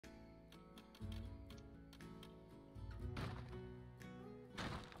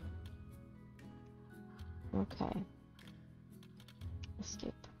Okay.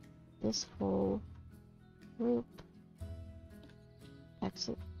 Escape this whole group.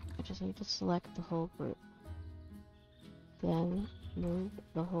 Exit. I just need to select the whole group. Then move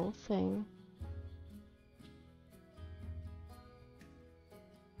the whole thing.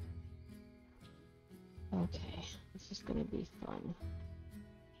 Okay, this is gonna be fun.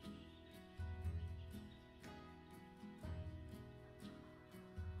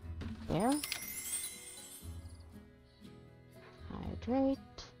 There. Hydrate.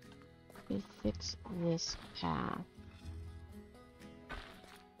 We fix this path.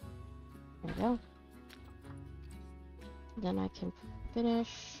 There we go. Then I can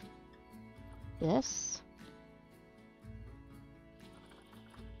finish this.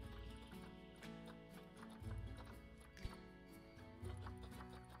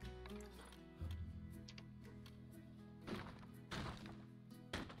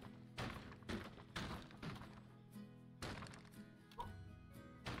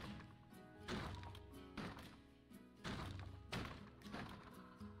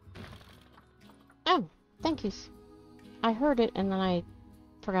 Oh, thank you. I heard it and then I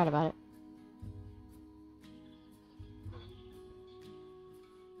forgot about it.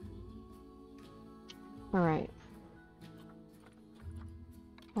 Alright.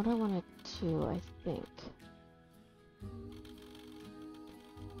 What I want to do, I think,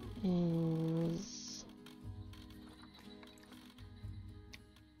 is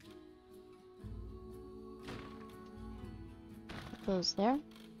those there.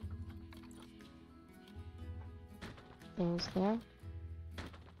 Those there.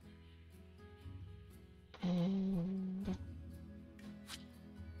 And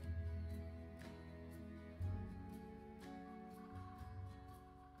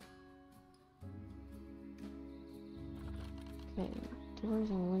okay, doors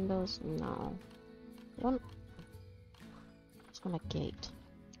and windows, no. One. Just want a gate.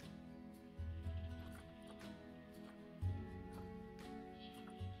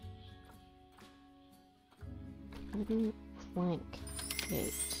 Wooden plank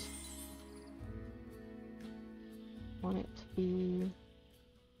gate. Want it to be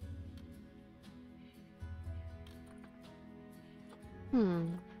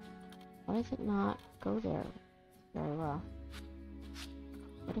why does it not go there very well?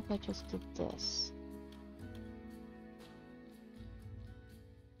 What if I just did this?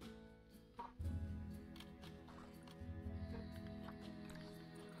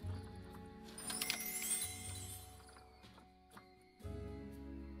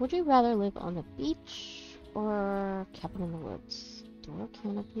 Would you rather live on the beach or cabin in the woods? Door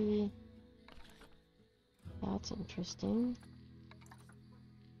canopy. That's interesting.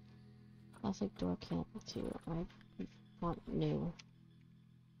 Classic door canopy too. I want new.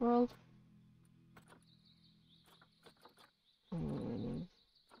 World.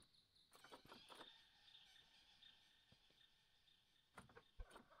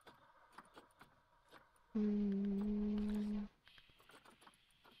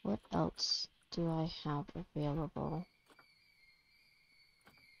 What else do I have available?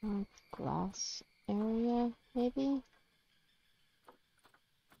 Glass area, maybe?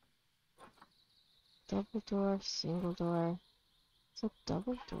 Double door, single door. It's a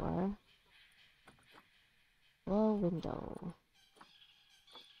double door. Well, window.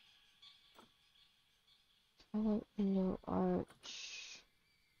 Twilight window arch.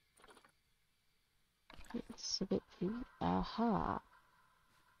 Exhibit view. Aha.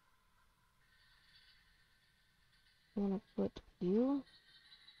 I'm gonna put you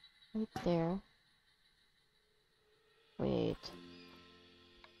right there. Wait.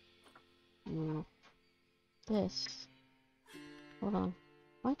 This. Hold on.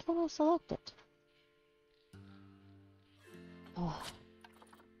 Why can't I select it? Oh.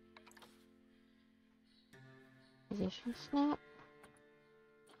 Position snap.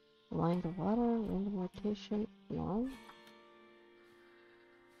 Line to water. Random rotation. No.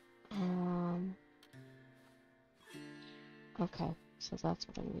 Okay, so that's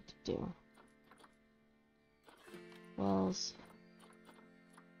what I need to do. Walls.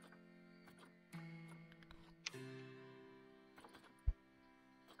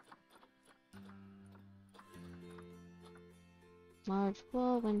 Large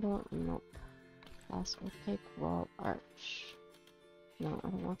wall, window, nope. Glass opaque wall arch. No, I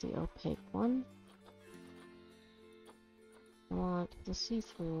don't want the opaque one. I want the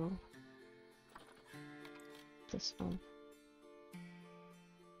see-through. This one.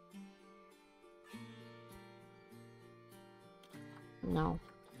 No.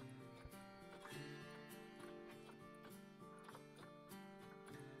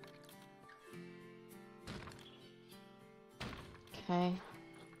 Okay.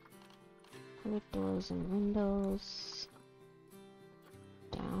 Put doors and windows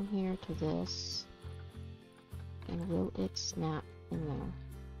down here to this. And will it snap in there?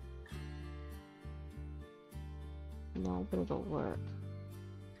 No, but it'll work.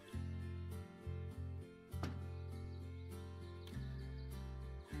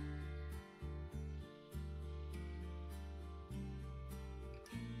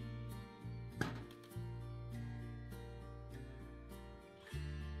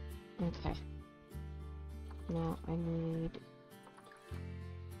 Okay. Now I need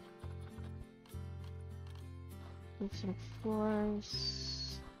some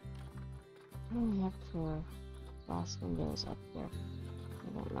floors. I only have 4 glass windows up there.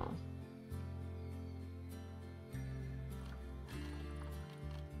 I don't know.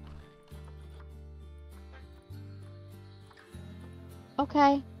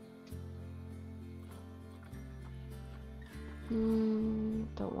 Okay.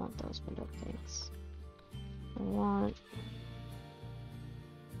 Don't want those window plates. I want...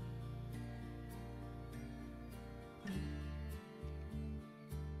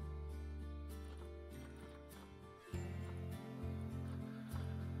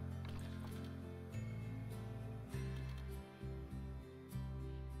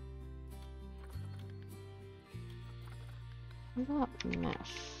 What about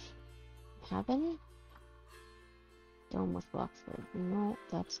mesh? Have any? Dome with Bloxford. No,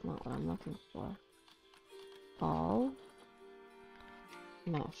 that's not what I'm looking for. All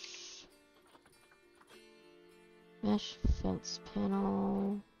mesh. Mesh fence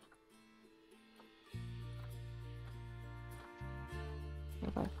panel.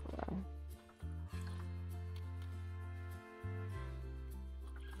 4x4.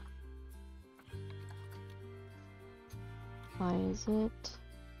 Why is it?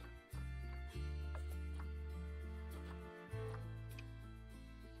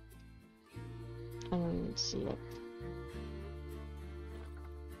 I don't even see it.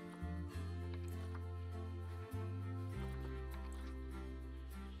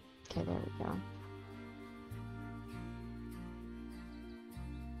 Okay, there we go.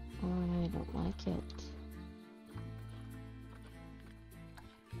 I don't like it.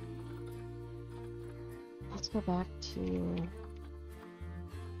 Let's go back to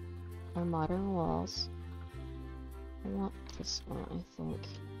our modern walls. I want this one, I think.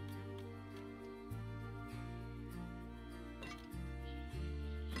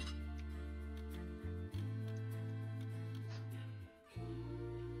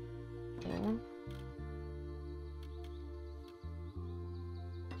 There.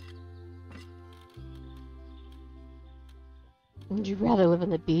 Would you rather live on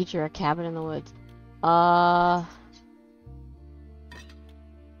the beach or a cabin in the woods?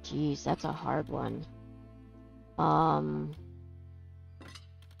 Geez, that's a hard one.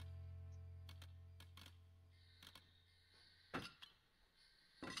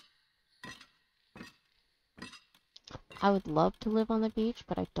 I would love to live on the beach,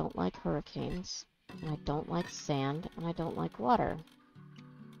 but I don't like hurricanes, and I don't like sand, and I don't like water.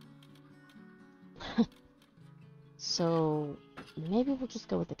 So maybe we'll just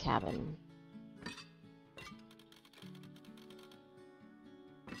go with the cabin.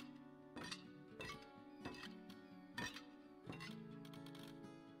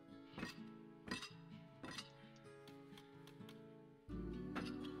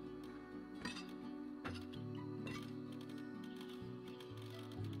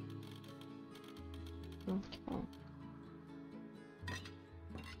 Okay.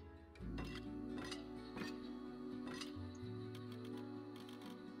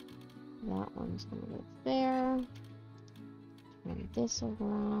 That one's gonna go there. Turn this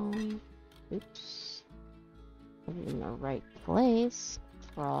around. Oops. Put it in the right place.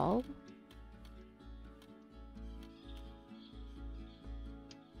 Crawl.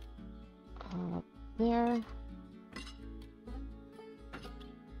 Up there.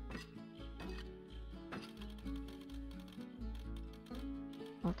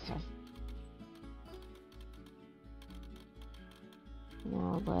 Okay.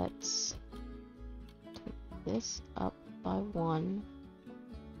 Now let's take this up by 1.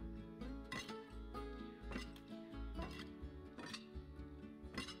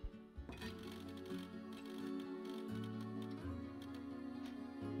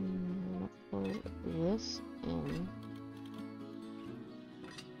 Pull this in.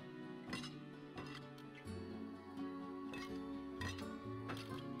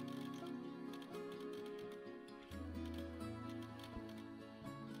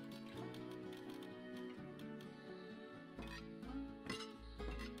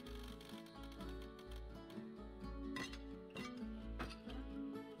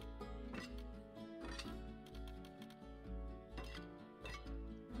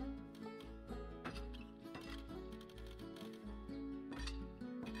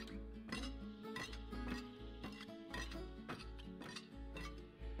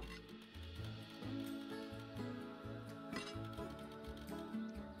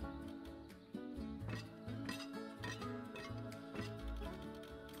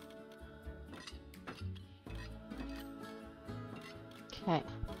 Okay.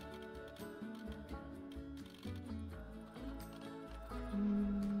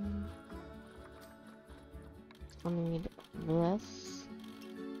 I need this.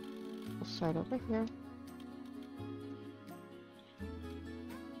 We'll start over here.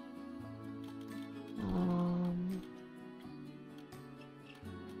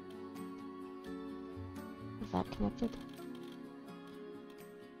 Is that connected?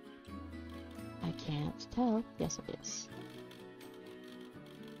 I can't tell. Yes, it is.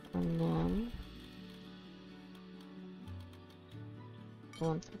 And then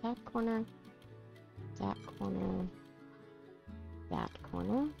one for that corner, that corner, that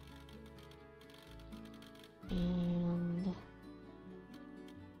corner, and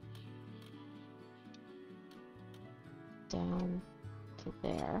down to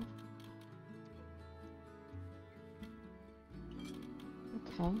there.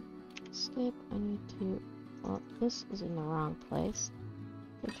 Okay. Escape. I need to. Well, this is in the wrong place.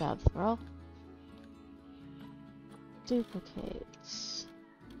 Good job, Throw. Duplicates.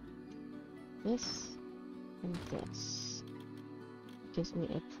 This and this. Gives me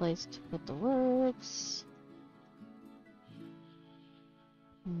a place to put the words.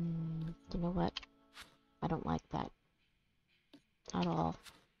 You know what? I don't like that at all.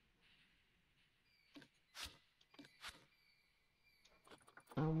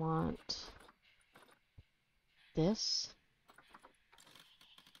 I want this.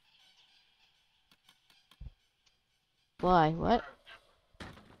 Why? What?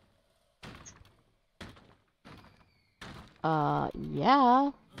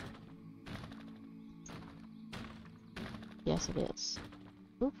 Yeah. Yes, it is.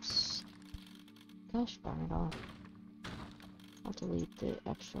 Oops. Gosh darn it all. I'll delete the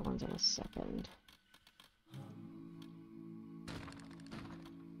extra ones in a second.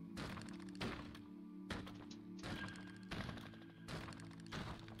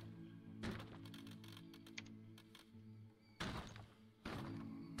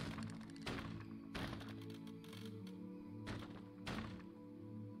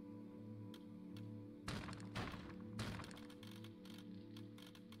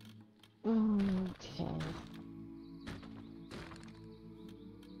 Okay.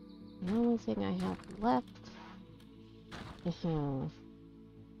 The only thing I have left is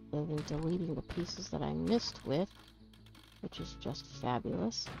deleting the pieces that I missed with, which is just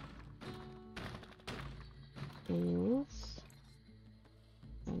fabulous, is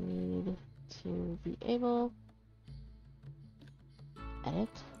I need to be able edit,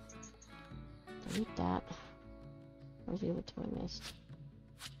 delete that. Where's the other two I missed?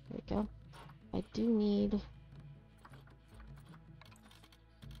 There we go. I do need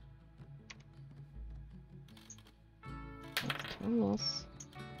let's turn this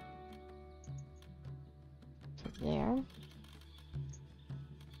to there,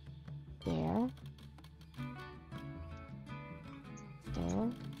 there, there,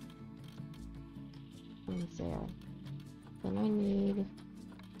 and there. Then I need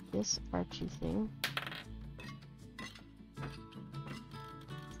this Archie thing.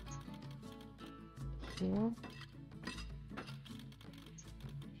 Here.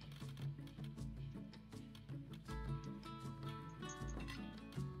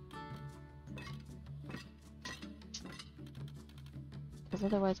 Because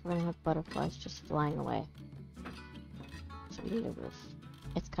otherwise we're going to have butterflies just flying away. So we need a roof.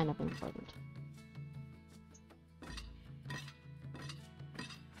 It's kind of important.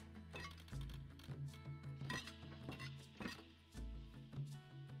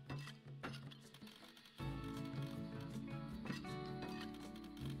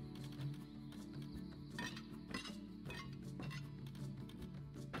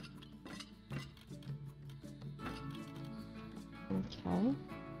 Okay.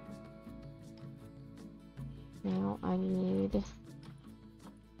 Now I need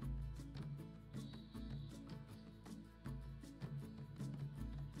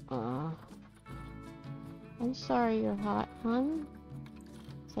I'm sorry you're hot, hun.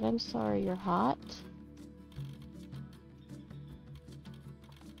 Said I'm sorry you're hot.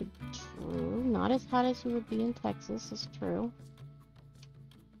 True. Not as hot as you would be in Texas, is true.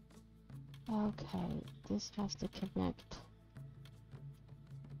 Okay, this has to connect.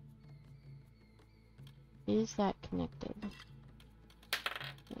 Is that connected?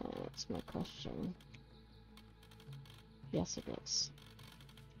 That's my question. Yes, it is.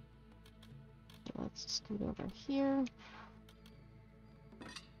 Okay, let's scoot over here.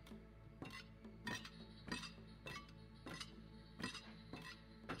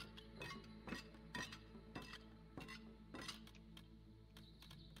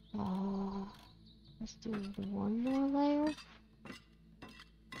 Let's do one more layer.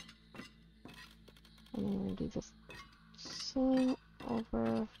 And I'm gonna do this same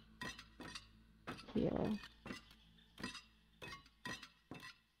over here.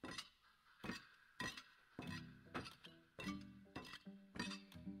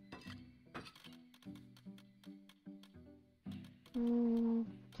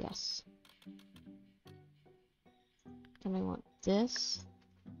 Yes. Then I want this.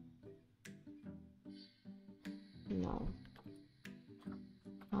 No.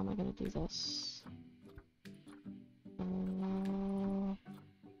 How am I gonna do this?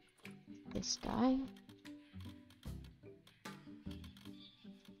 This guy.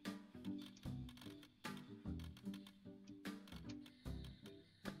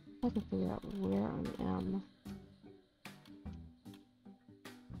 I can figure out where I am.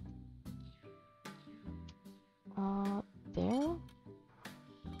 There?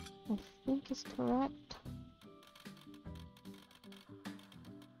 I think is correct.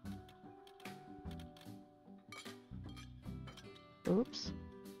 Oops.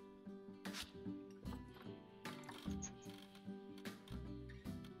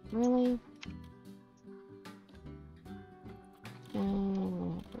 Really? And I'm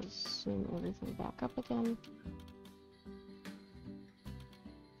gonna have to zoom everything back up again.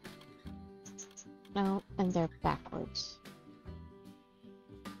 No, and they're backwards.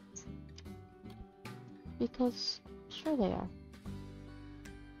 Because, sure they are.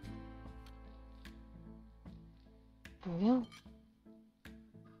 There we go.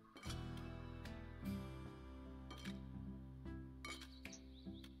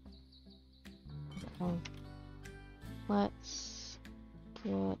 Okay. Let's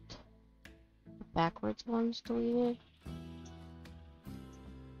get the backwards ones deleted. I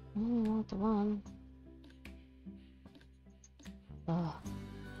only want the one. Ugh.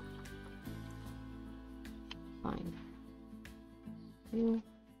 Fine. You.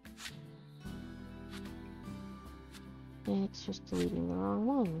 It's just deleting the wrong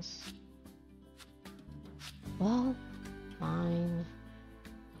ones. Well, fine.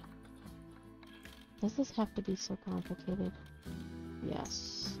 Does this have to be so complicated?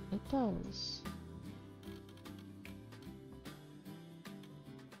 Yes, it does.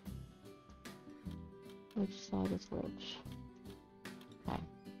 Which side is which? Okay.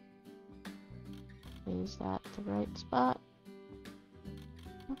 Is that the right spot?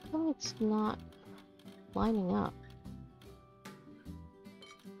 How come it's not lining up?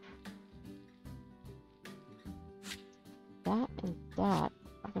 That and that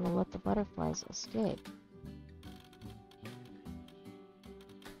are going to let the butterflies escape.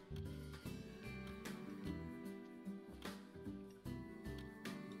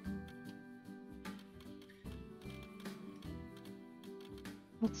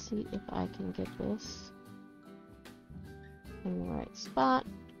 Let's see if I can get this in the right spot.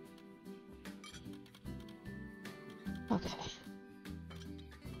 Okay.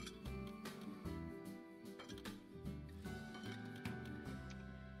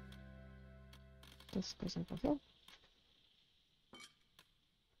 This goes over here.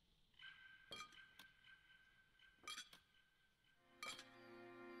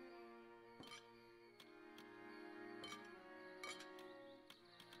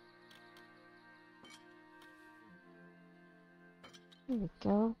 There we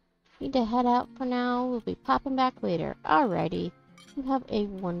go. Need to head out for now. We'll be popping back later. Alrighty. You have a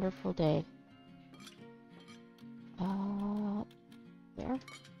wonderful day. There.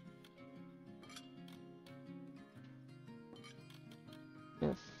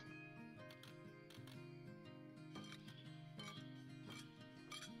 Oof.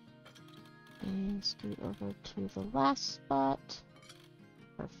 And scoot over to the last spot.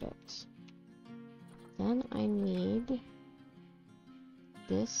 Perfect. Then I need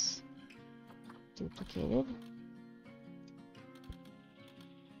this duplicated.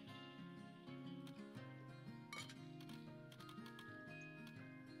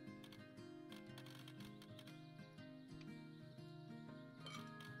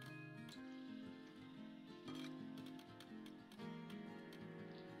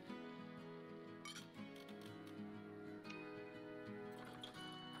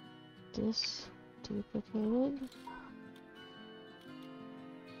 This duplicated.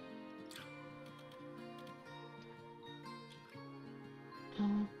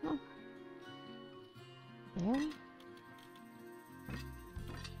 There.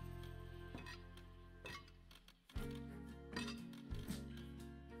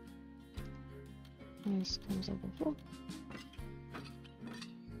 This comes over here.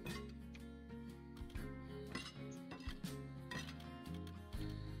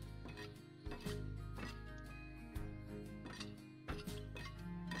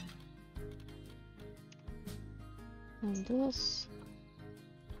 And this,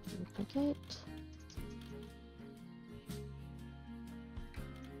 duplicate.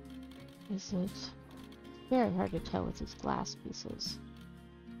 Is it very hard to tell with these glass pieces?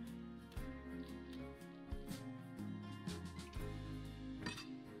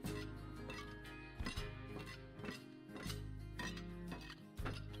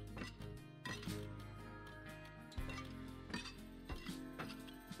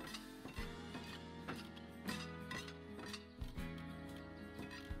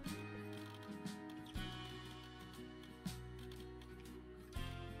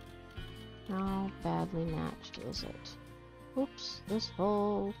 How badly matched is it? Oops, this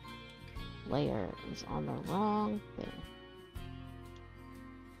whole layer is on the wrong thing.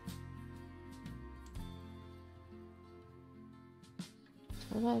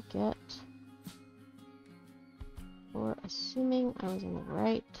 What did I get for assuming I was in the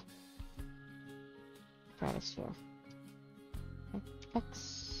right stratosphere?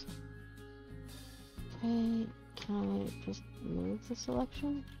 X. Okay, can I just move the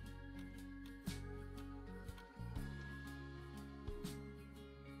selection?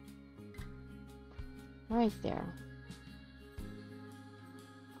 Right there.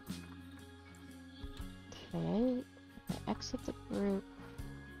 Okay, if I exit the group,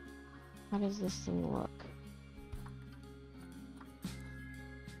 how does this thing look?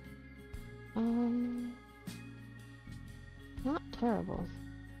 Not terrible.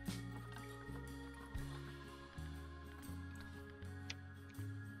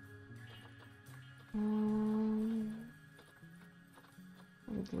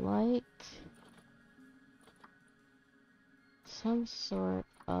 I'd like some sort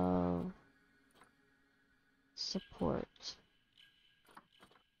of support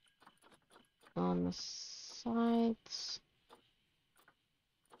on the sides.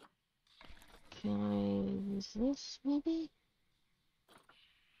 Can I use this maybe?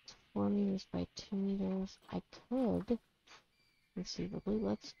 It's 4 meters by 2 meters. I could conceivably.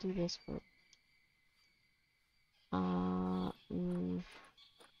 Let's do this for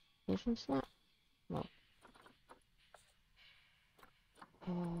vision snap? No.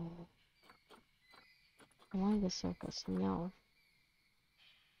 Along the surface, no.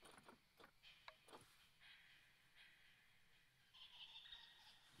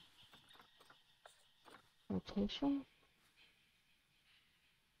 Rotation?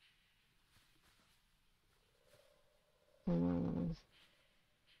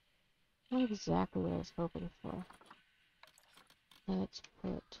 Not exactly what I was hoping for. Let's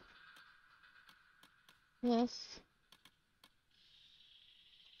put this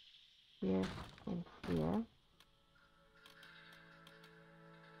here and here.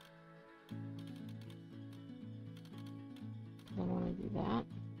 I want to do that.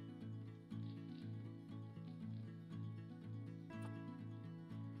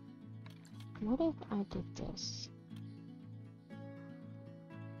 What if I did this?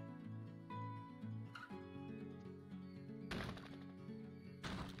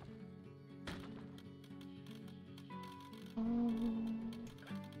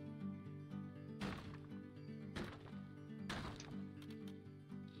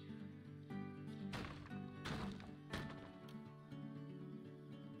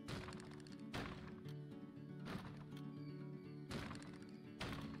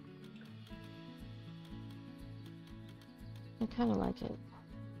 I kind of like it.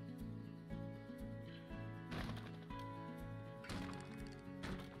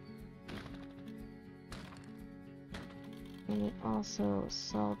 And it also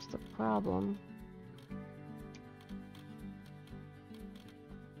solves the problem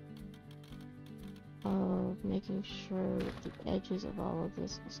of making sure that the edges of all of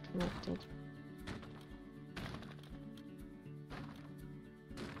this is connected.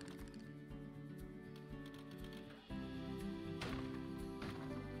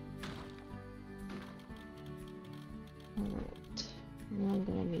 Alright, now I'm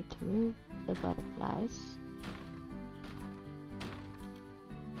going to need to move the butterflies.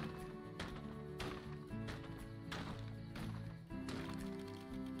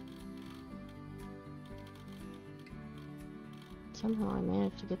 Somehow I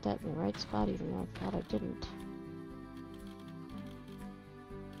managed to get that in the right spot even though I thought I didn't.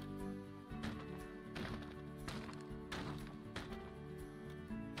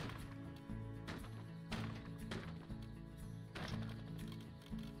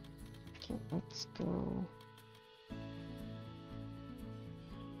 Okay, let's go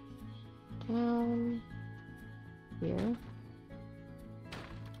down here.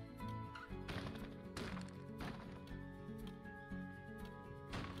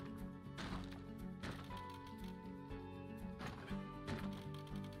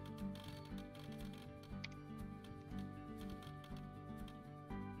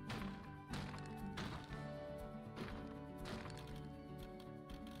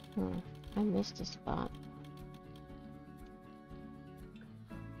 I missed a spot.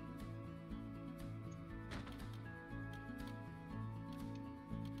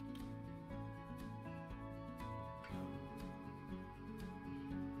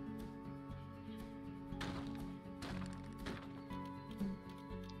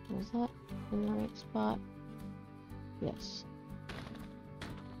 Was that in the right spot? Yes.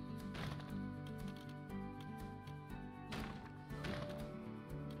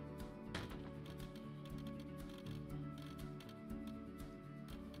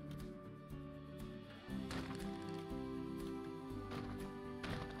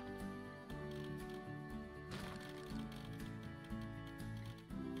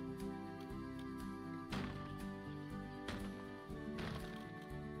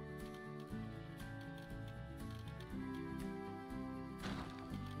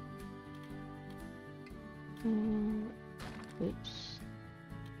 Oops.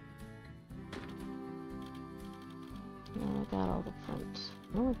 No, I got all the front.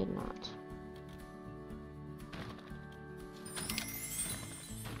 No, I did not.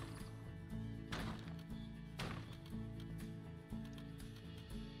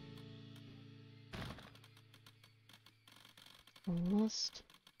 I missed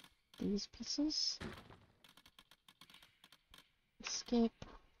these pieces. Escape.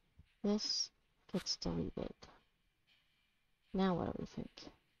 This gets deleted. Now what do we think?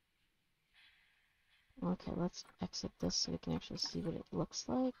 Okay, let's exit this so we can actually see what it looks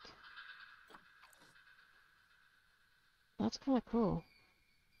like. That's kind of cool.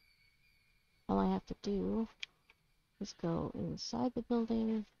 All I have to do is go inside the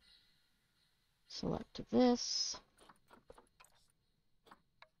building, select this.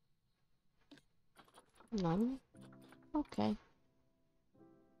 None. Okay.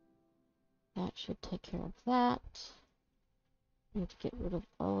 That should take care of that. Need to get rid of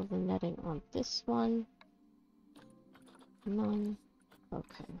all of the netting on this one. None.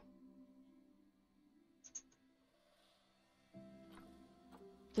 Okay.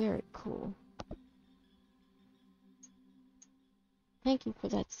 Very cool. Thank you for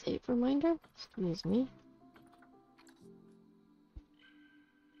that save reminder. Excuse me.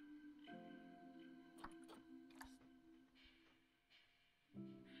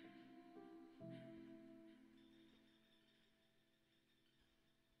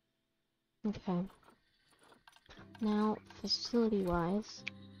 Okay. Now, facility-wise,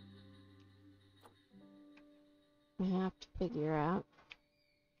 I have to figure out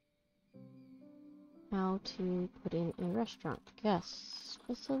how to put in a restaurant. Guest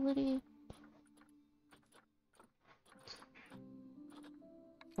facility.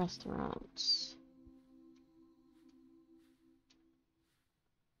 Restaurants.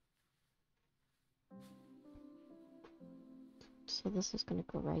 So this is going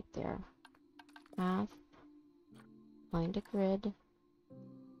to go right there. Path. Find a grid.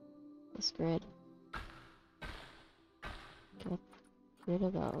 This grid. Get rid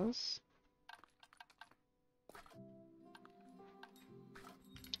of those.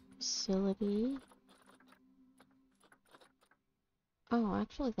 Facility. Oh,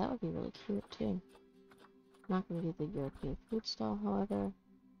 actually that would be really cute too. Not going to do the European food stall, however.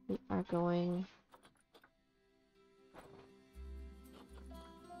 We are going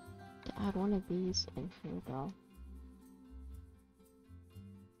to add one of these in here though.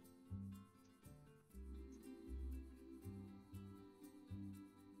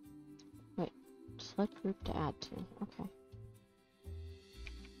 Wait, select group to add to. Okay.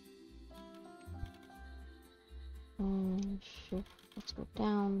 Shift, let's go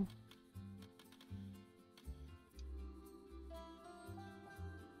down.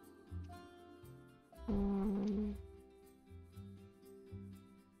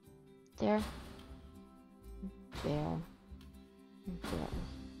 There. There. There.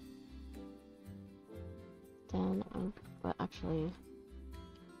 Then well, actually,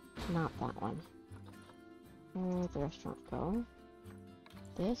 not that one. Where did the restaurant go?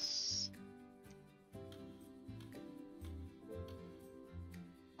 This.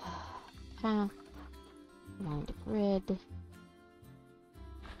 Path. Find a grid.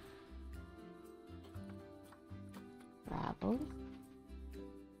 Gravel.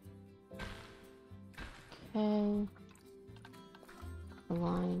 Okay.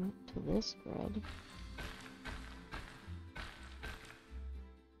 Align to this grid.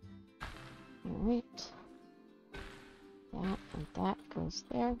 Alright. That and that goes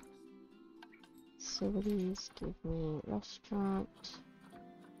there. Facilities, give me restaurant.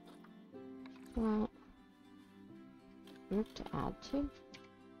 Group to add to.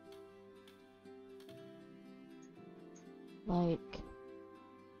 Like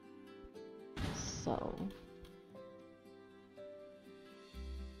so.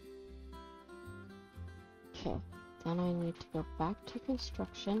 Okay, then I need to go back to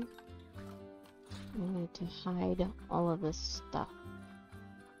construction. I need to hide all of this stuff.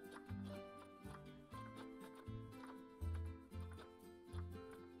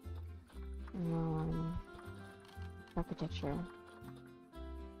 Architecture.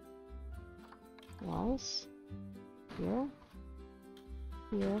 Walls. Here.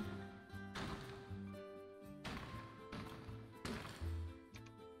 Here.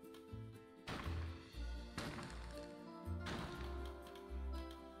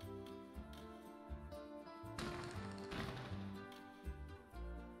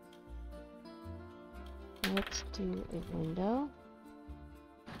 Let's do a window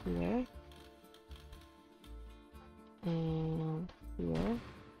here and here.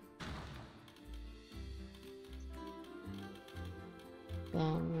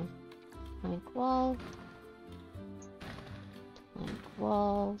 Then plank wall, plank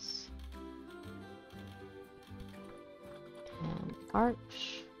walls, and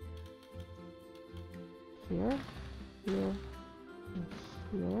arch here, here, and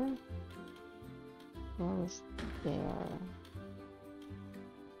here. What is there?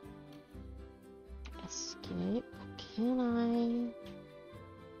 Escape. Can I?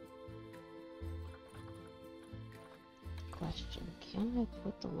 Question. Can I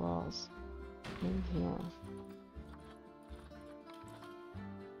put the walls in here?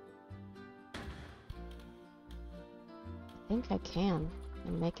 I think I can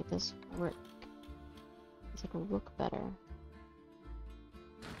and make it this work. It's like a look better.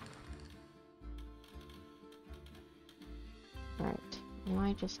 Right, now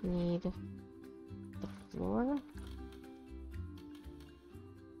I just need the floor.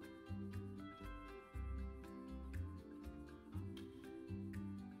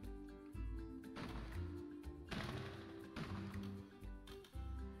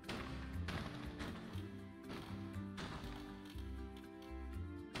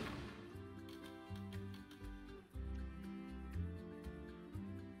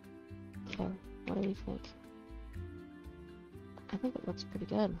 Okay, what do you think? I think it looks pretty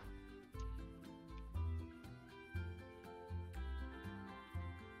good.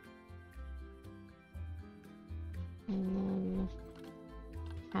 And then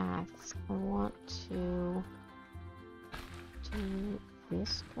paths. I want to do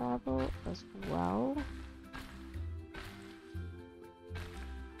this gravel as well.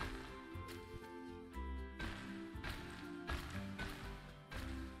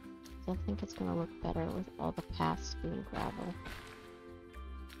 I think it's going to look better with all the paths being gravel.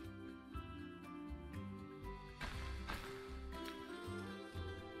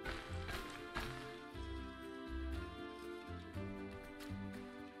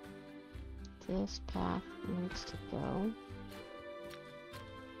 This path needs to go.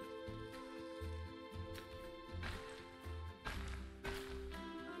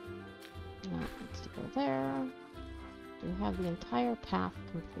 That needs to go there. Do we have the entire path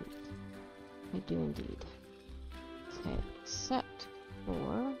complete? I do indeed. Okay, except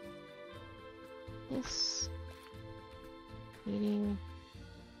for this meeting.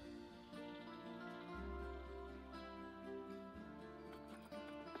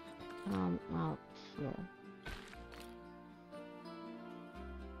 Out here.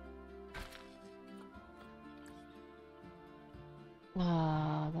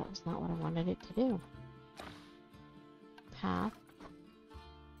 That was not what I wanted it to do. Path.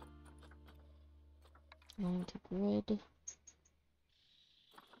 Going to grid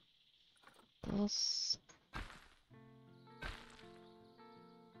this.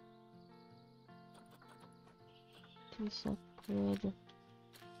 Two sub-grid.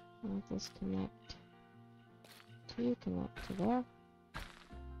 Let this connect to there.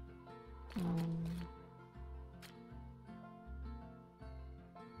 There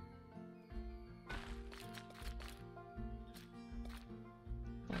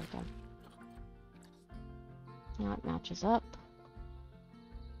we go. Now it matches up.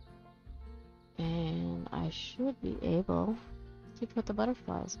 And I should be able to put the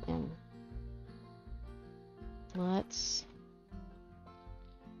butterflies in. Let's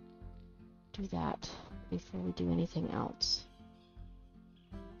do that before we do anything else.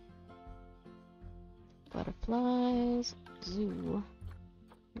 Butterflies, zoo.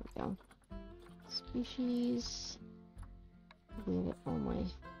 Here we go. Species. Leave it only.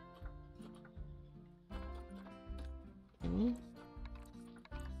 Any.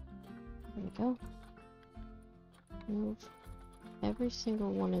 There we go. Move every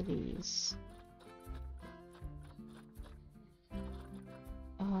single one of these.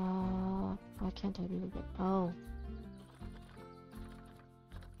 Why can't I move it? Oh.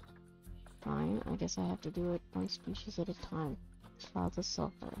 Fine, I guess I have to do it one species at a time. Clouds of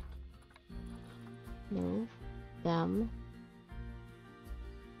sulfur. Move them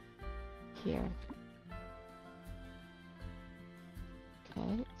here.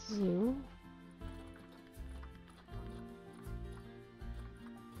 Okay, zoo.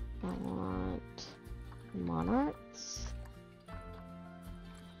 I want monarchs.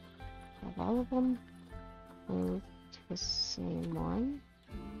 Have all of them. Move to the same one.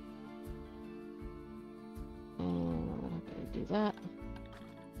 And I'm not going to do that.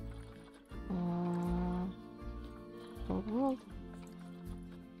 Whole world.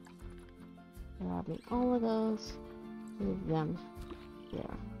 Grab me all of those. Move them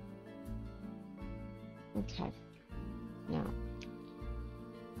here. Okay. Now.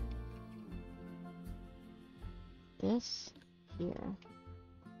 This here.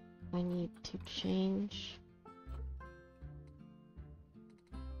 I need to change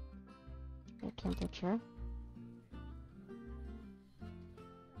the temperature.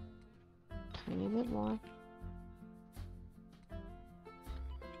 Tiny bit more.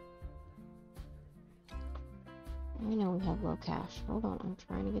 I know we have low cash. Hold on, I'm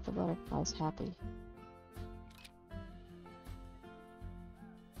trying to get the butterflies happy.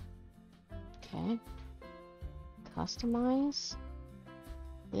 Okay. Customize.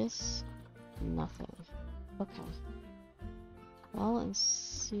 This. Nothing. Okay. Wall and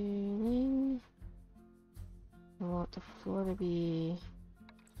ceiling. I want the floor to be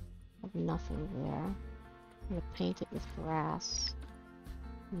of nothing there. I'm gonna paint it with grass.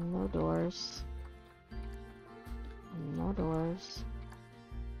 No doors. No doors.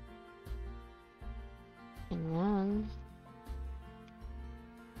 And then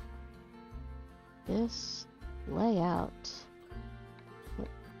this layout. Put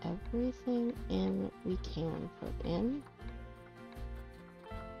everything in we can put in.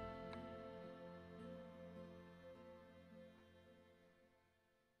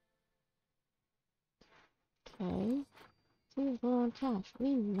 Okay. Seems low on cash.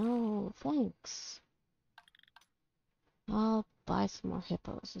 We know. Thanks. I'll buy some more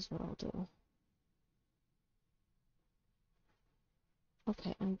hippos is what I'll do.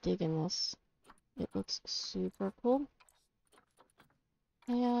 Okay, I'm digging this. It looks super cool.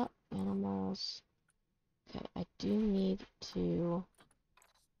 Yeah, animals. Okay, I do need to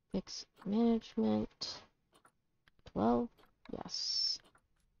fix management. 12? Yes.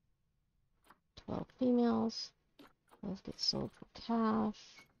 12 females. Those get sold for cash.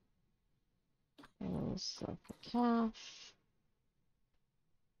 Those sold for cash.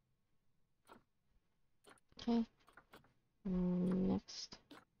 Okay. Next.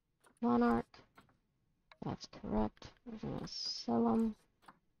 Monarch. That's correct. We're gonna sell them.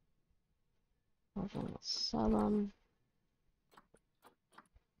 We're gonna sell them.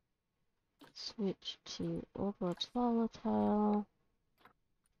 Switch to Overwatch Volatile.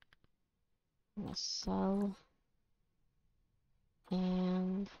 I'm gonna sell.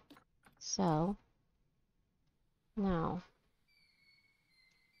 And sell. Now.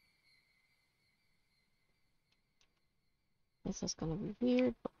 This is gonna be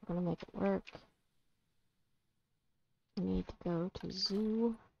weird, but we're gonna make it work. I need to go to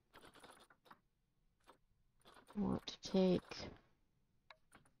zoo. I want to take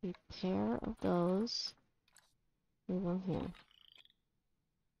a pair of those, move them here.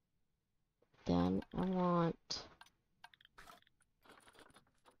 Then I want,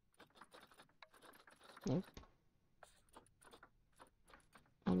 nope,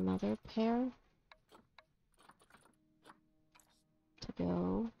 another pair to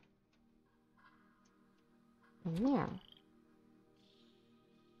go in there.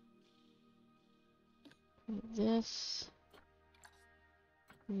 And this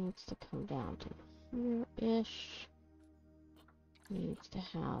needs to come down to here-ish. Needs to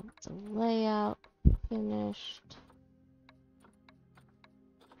have the layout finished.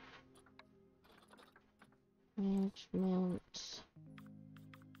 Management.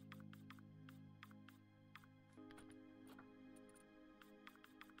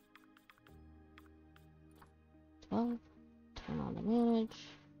 Turn on the manage.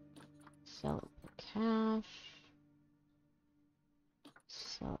 Sell it for cash.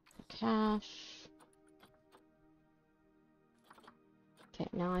 Sell it for cash. Okay,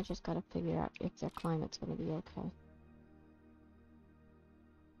 now I just gotta figure out if their climate's gonna be okay.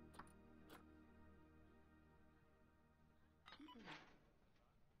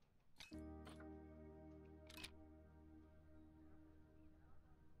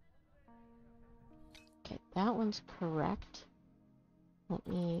 Okay, that one's correct. Let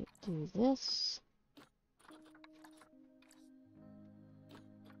me Do this.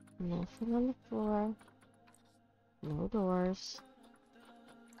 Nothing on the floor. No doors.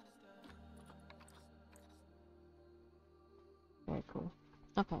 Very cool.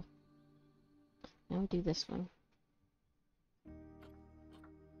 Okay. Now we do this one.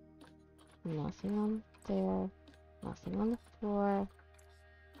 Nothing on there. Nothing on the floor.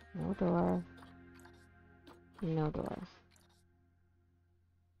 No door. No door.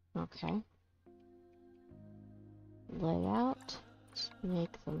 Okay. Layout. Let's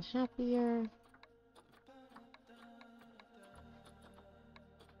make them happier.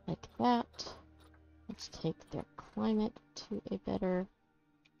 Like that. Let's take their climate to a better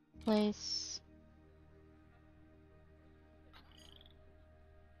place.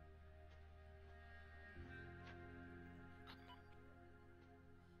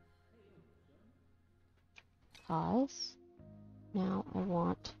 Pause. Now I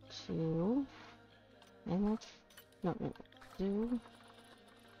want to do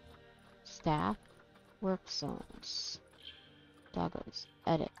staff work zones. Doggos.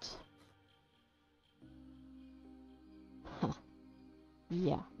 Edit. Huh.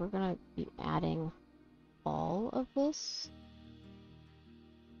 Yeah, we're gonna be adding all of this.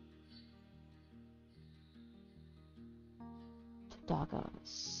 To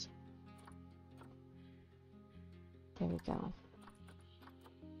doggos. There we go.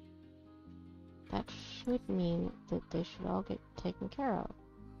 That should mean that they should all get taken care of.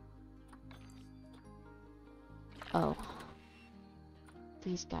 Oh.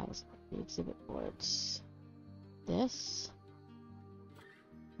 These guys, the exhibit boards. This,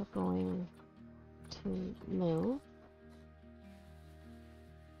 we're going to move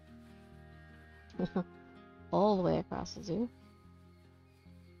all the way across the zoo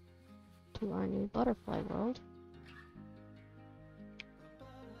to our new butterfly world.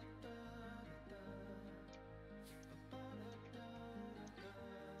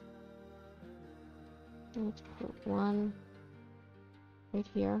 Let's put one right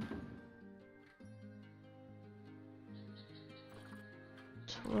here.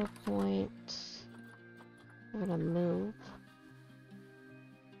 Tour point. We're gonna move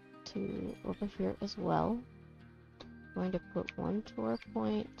to over here as well. I'm going to put one tour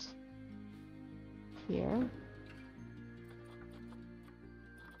point here.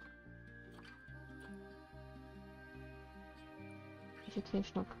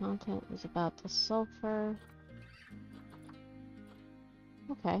 Educational content is about the sulfur.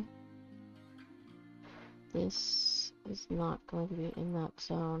 Okay. This is not going to be in that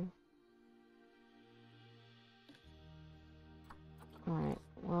zone. Alright,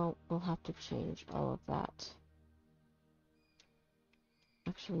 well, we'll have to change all of that.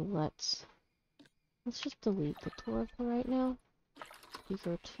 Actually, let's just delete the tour for right now.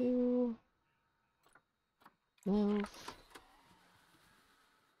 Speaker 2. Move.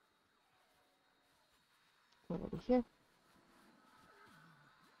 Go over here.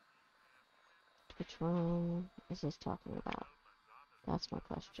 Which one is this talking about? That's my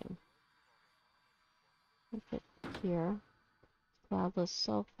question. Put it here. Cloudless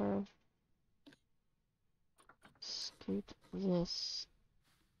sulfur. Scoot this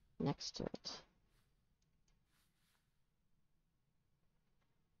next to it.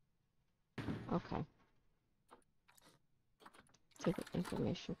 Okay. Take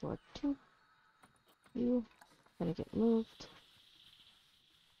information board 2. You gonna get moved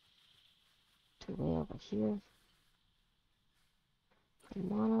to way over here. The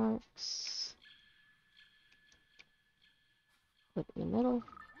monarchs. Put in the middle.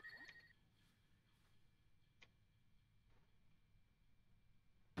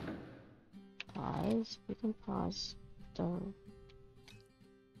 Pause. We can pause. So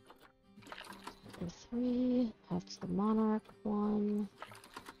 3. That's the monarch one.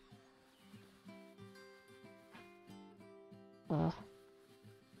 Okay.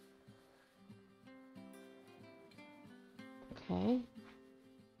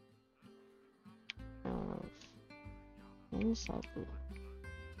 Inside the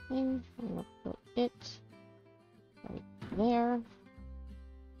thing, I'm gonna put it right there.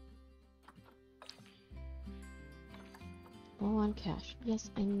 Low on cash. Yes,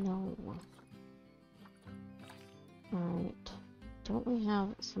 I know. Alright. Don't we have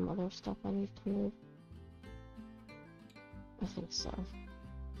some other stuff I need to move? I think so.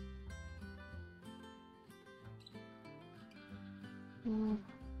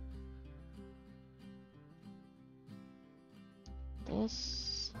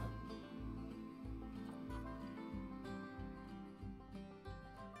 This.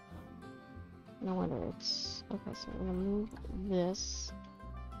 No wonder it's... Okay, so we're gonna move this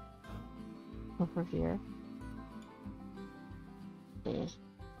over here. Eh.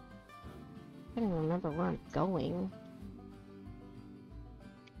 I don't remember where I'm going.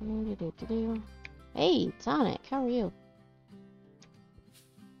 Hey, Sonic, how are you?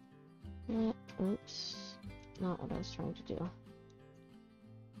 Oops. Not what I was trying to do.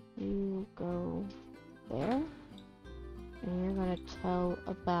 You go there. And you're going to tell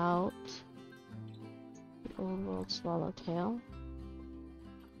about the old world swallowtail.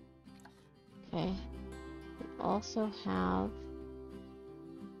 Okay. We also have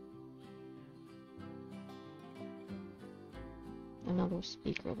another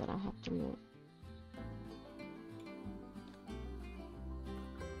speaker that I have to move.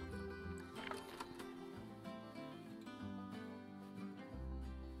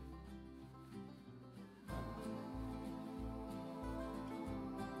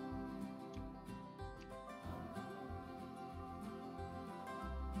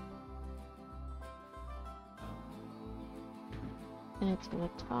 And it's going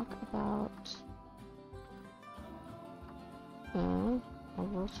to talk about a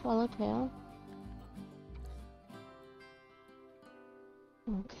little swallowtail.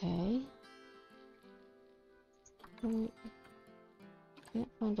 Okay. Can't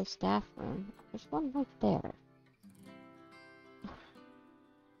find a staff room. There's one right there.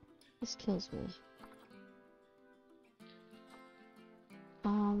 This kills me.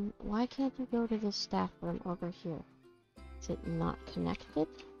 Why can't you go to the staff room over here? Is it not connected?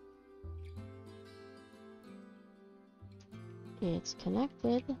 It's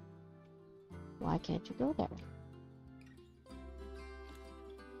connected. Why can't you go there?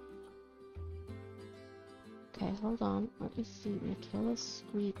 Okay, hold on. Let me see. Michaela's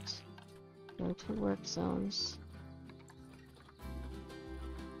Suite. Go to work zones.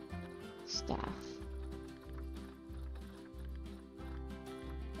 Staff.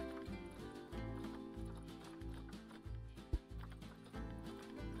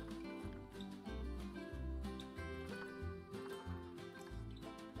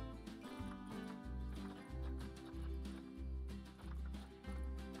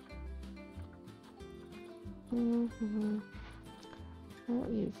 Where are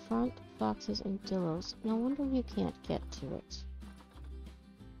you? Front, boxes, and dillos. No wonder you can't get to it.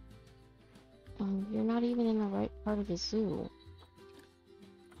 You're not even in the right part of the zoo.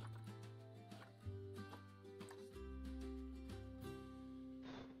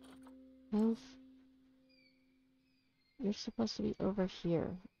 Move. You're supposed to be over here.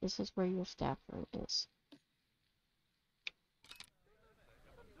 This is where your staff room is.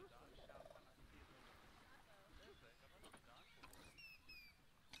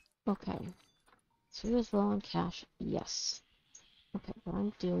 Okay. Zoo is low on cash. Yes. Okay, what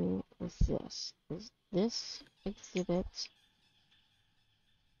I'm doing with this is this exhibit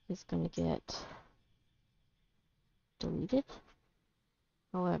is going to get deleted.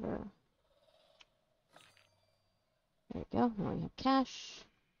 However, there we go. Now we have cash.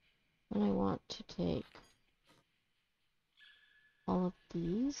 And I want to take all of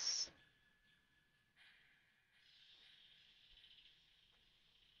these.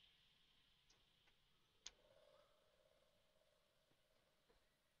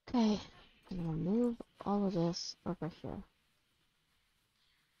 Okay, and I'll move all of this over here.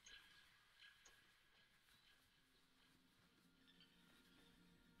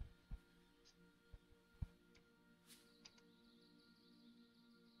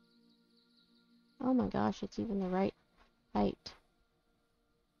 Oh my gosh, it's even the right height.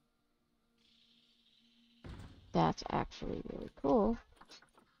 That's actually really cool.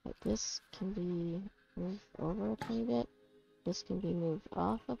 But this can be moved over a tiny bit. This can be moved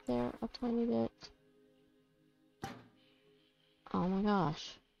off of there a tiny bit. Oh my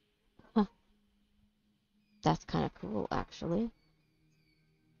gosh. Huh. That's kind of cool, actually.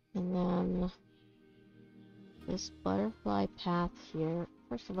 And then this butterfly path here.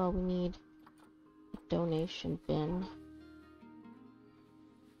 First of all, we need a donation bin.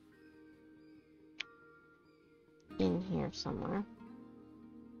 In here somewhere.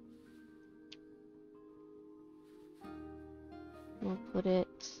 We'll put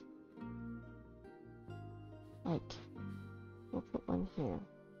it like, we'll put one here.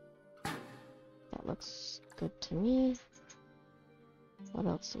 That looks good to me. What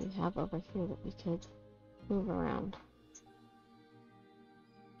else do we have over here that we could move around?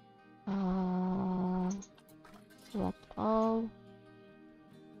 Select all.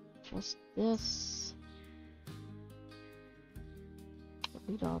 Just this.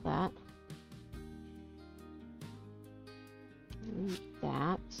 Delete all that. Delete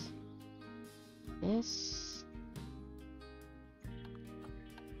that. This.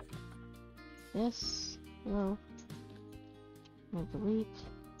 this. Hello. I'm gonna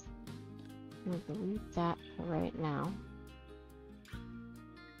delete that for right now.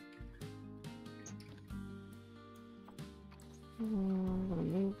 I'm gonna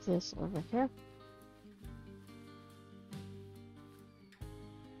move this over here.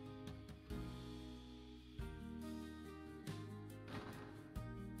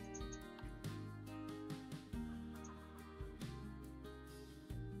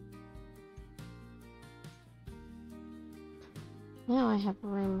 Now I have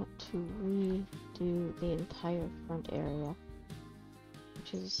room to redo the entire front area,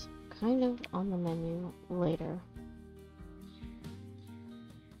 which is kind of on the menu later.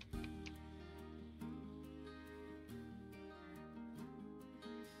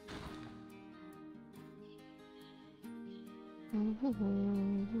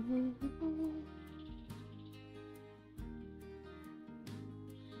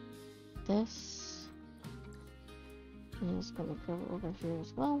 This is going to go over here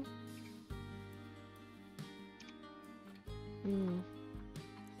as well.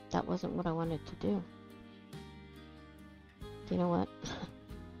 That wasn't what I wanted to do. You know what?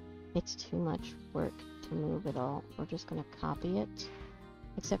 It's too much work to move it all. We're just going to copy it,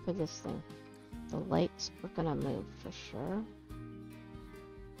 except for this thing. The lights we're going to move for sure.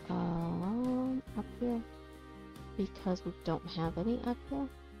 Up here, because we don't have any up here.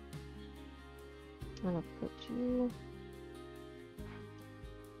 I'm going to put you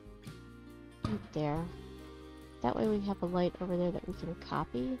right there. That way we have a light over there that we can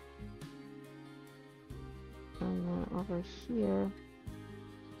copy. And then over here,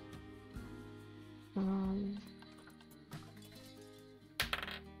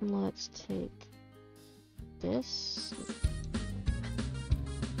 let's take this.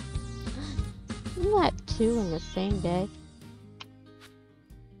 Isn't that two in the same day?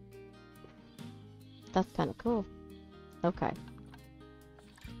 That's kind of cool. Okay.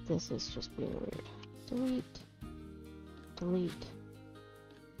 This is just being weird. Delete. Delete.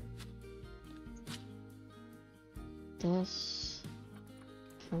 This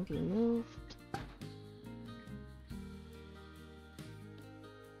can be moved.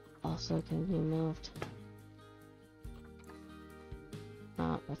 Also can be moved.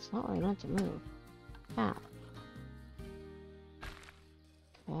 That's not what I meant to move. Ah.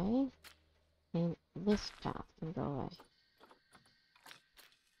 Okay. And this path can go away.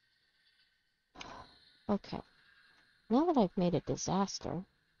 Okay. Now that I've made a disaster,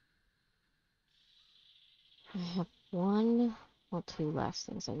 I have two last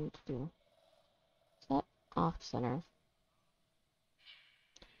things I need to do. Set off center.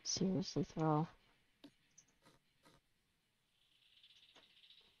 Seriously, throw.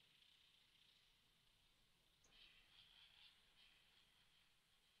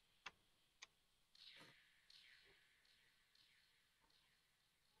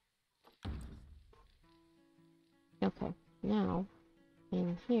 Okay, now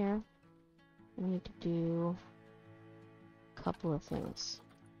in here I need to do a couple of things.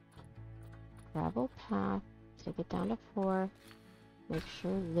 Gravel path, take it down to 4, make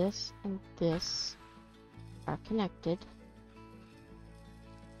sure this and this are connected.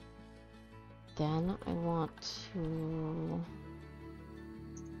 Then I want to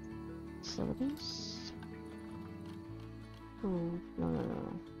facilities. Oh, no.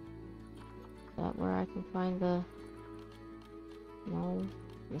 Is that where I can find the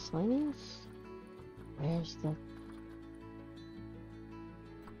miscellaneous? Where's the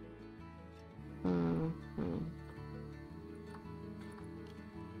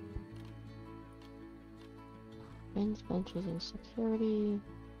Friends, benches, and security.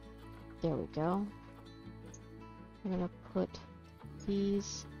 There we go. I'm gonna put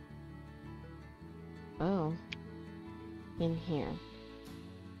these in here.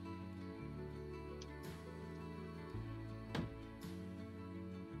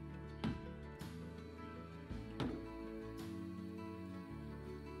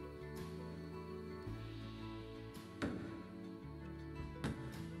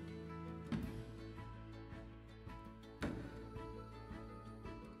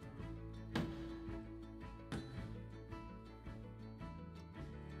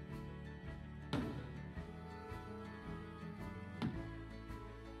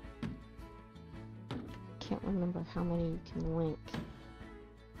 Can't remember how many you can link.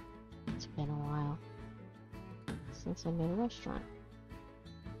 It's been a while since I made a restaurant.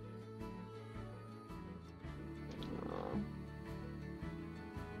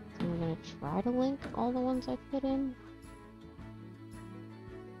 So I'm gonna try to link all the ones I put in.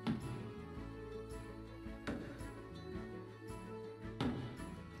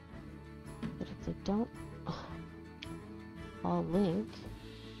 But don't all link,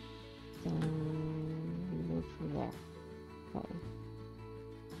 then we move from there. Okay.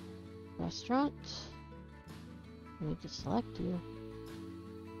 Restaurant. I need to select you.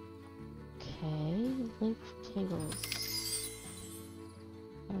 Okay, link tables.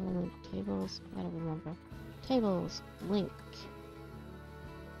 I don't link tables. I gotta remember. Tables, link.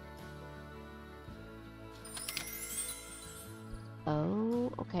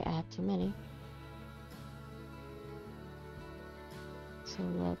 Oh, okay, I have too many. So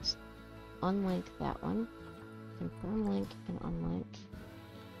let's unlink that one. Confirm link and unlink.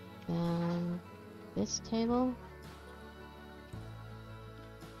 Then this table.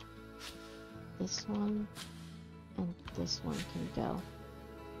 This one. And this one can go.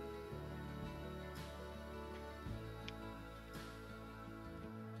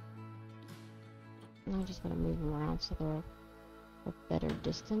 And I just gotta move them around so they're a better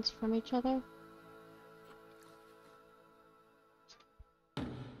distance from each other.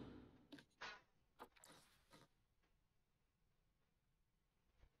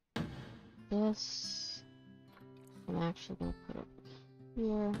 This, I'm actually going to put it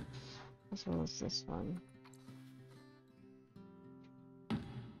here, as well as this one.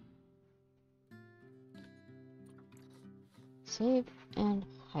 Save and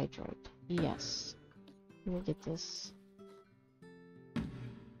hydrate. Yes. Let me get this.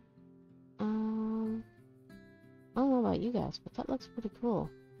 I don't know about you guys, but that looks pretty cool.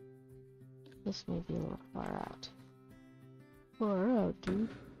 This may be a little far out. Far out, dude.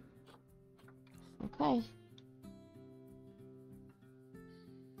 Okay.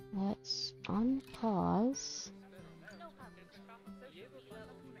 Let's unpause.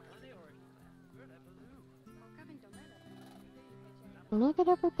 Look at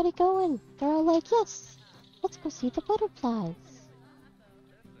everybody going. They're all like, yes, let's go see the butterflies.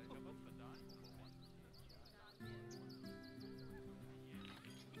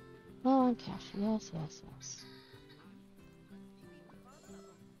 Oh, on cash. Yes, yes, yes.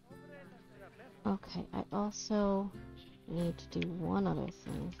 Okay, I also need to do one other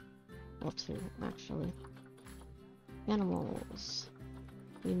thing. Well, two, actually. Animals.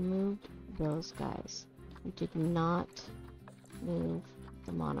 We moved those guys. We did not move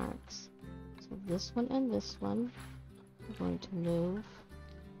the monarchs. So this one and this one are going to move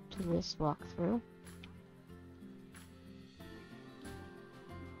to this walkthrough.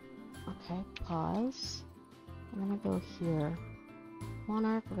 Okay, pause. I'm gonna go here.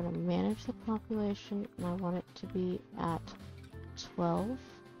 Monarch, we're gonna manage the population, and I want it to be at 12.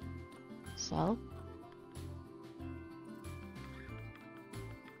 So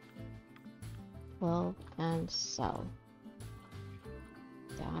 12 and so.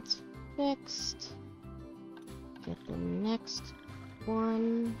 That's fixed. Get the next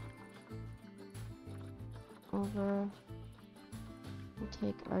one over. We'll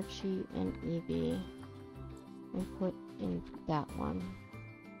take Archie and Evie and put in that one.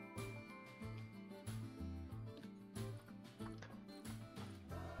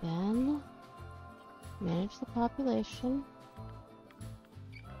 Then manage the population.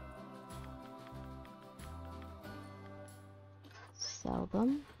 Sell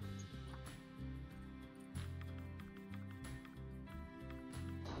them.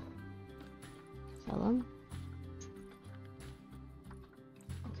 Sell them.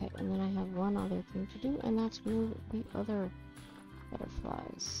 Okay, and then I have one other thing to do, and that's move the other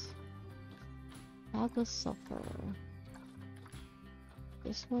butterflies. Cloudless sulfur.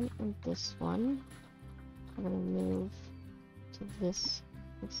 This one and this one. I'm gonna move to this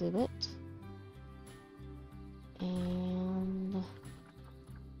exhibit. And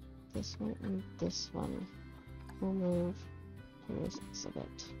this one and this one will move to this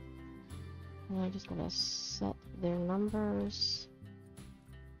exhibit. And I just gotta set their numbers.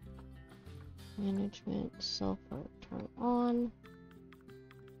 Management, sulfur, turn on.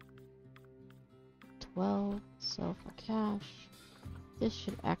 12, sulfur cash. This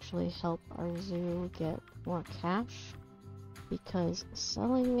should actually help our zoo get more cash, because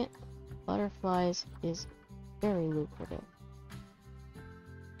selling butterflies is very lucrative.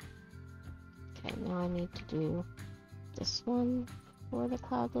 Okay, now I need to do this one for the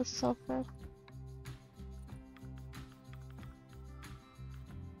cloudless sulfur.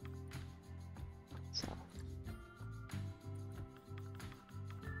 So.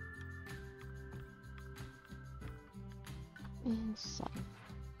 And so.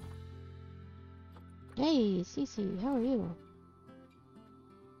 Hey, Cece, how are you?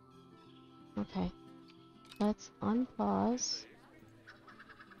 Okay. Let's unpause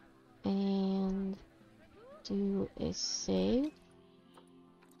and do a save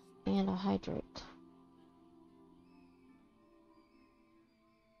and a hydrate.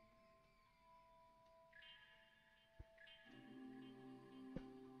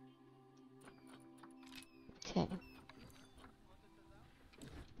 Okay.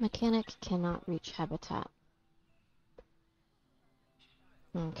 Mechanic cannot reach habitat.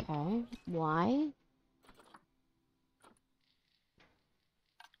 Okay. Why?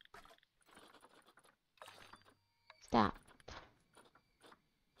 Stop.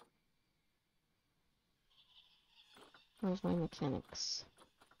 Where's my mechanics?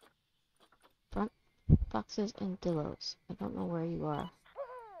 Front foxes and dillos. I don't know where you are.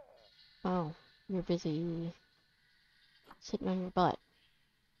 Oh, you're busy sitting on your butt.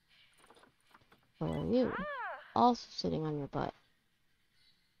 Where are you? Also sitting on your butt.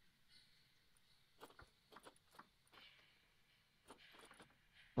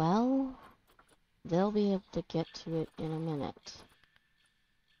 Well, they'll be able to get to it in a minute.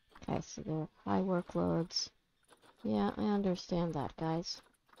 Okay, so there are high workloads. Yeah, I understand that, guys.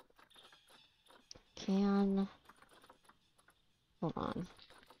 Hold on.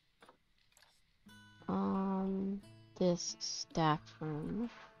 This staff room.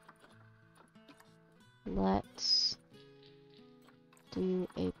 Let's do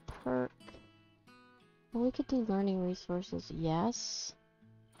a perk. Well, we could do learning resources, yes.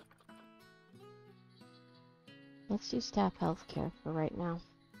 Let's do staff healthcare for right now.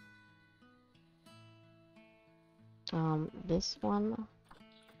 This one,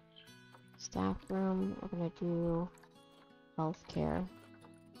 staff room, we're gonna do healthcare.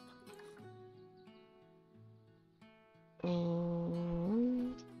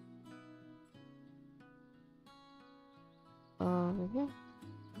 And over here,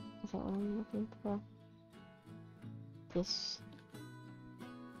 is that what I'm looking for? This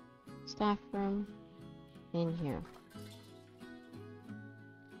staff room in here.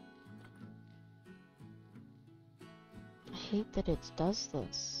 I hate that it does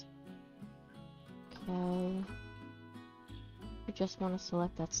this. Okay. I just want to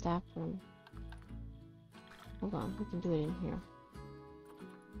select that staff room. Hold on, we can do it in here.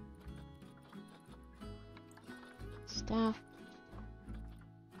 Staff.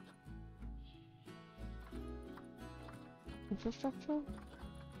 Infrastructure?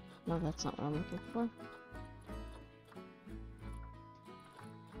 No, that's not what I'm looking for.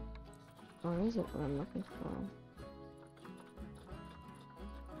 Or is it what I'm looking for?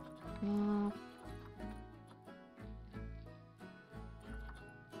 Yeah.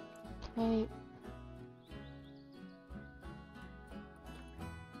 Okay.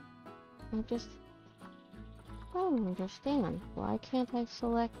 I don't understand. Why can't I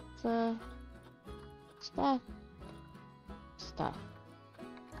select the staff stuff?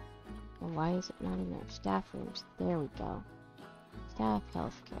 Or why is it not in there? Staff rooms. There we go. Staff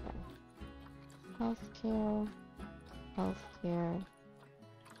healthcare. Healthcare. Healthcare.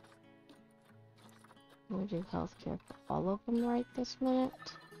 I'm gonna do healthcare for all of them right this minute.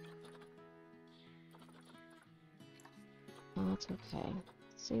 Oh, that's okay.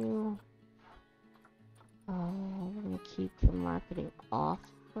 So, we're gonna keep the marketing off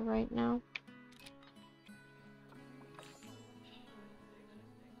for right now.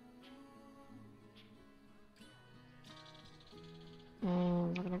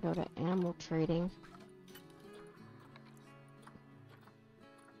 And we're gonna go to animal trading.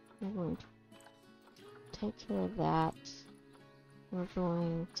 We're going to take care of that. We're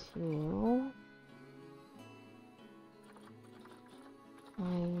going to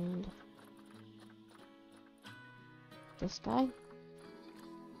find this guy.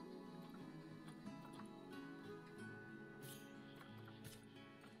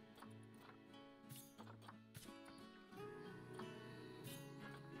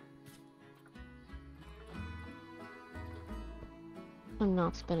 I'm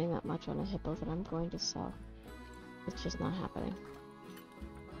not spending that much on a hippo that I'm going to sell. It's just not happening.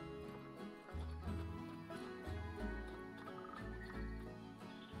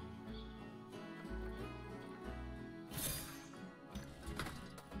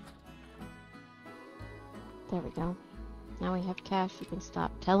 There we go. Now we have cash. You can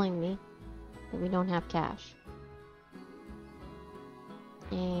stop telling me that we don't have cash.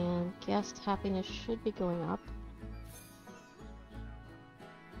 And guest happiness should be going up.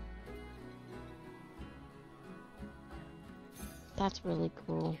 That's really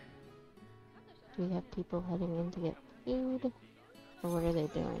cool. Do we have people heading in to get food? Or what are they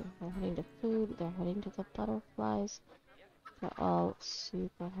doing? They're heading to food, they're heading to the butterflies. They're all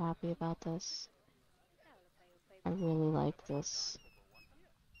super happy about this. I really like this.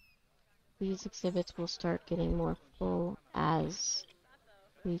 These exhibits will start getting more full as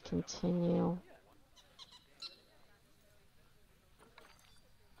we continue.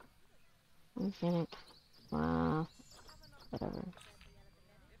 Mechanic. Wow. Whatever.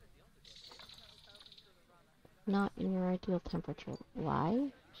 not in your ideal temperature.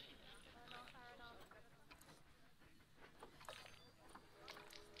 Why?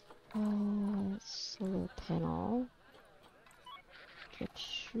 Solar panel. Get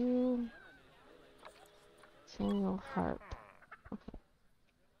you. Samuel Harp. Okay.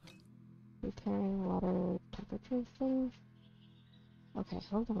 Repairing water temperature thing. Okay,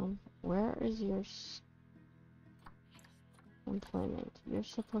 hold on. Where is your employment? You're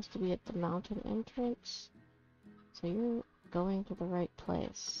supposed to be at the mountain entrance. So you're going to the right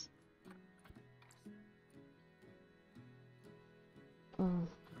place.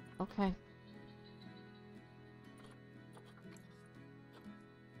 Okay.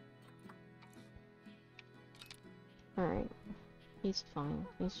 Alright. He's fine.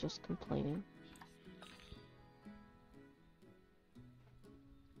 He's just complaining.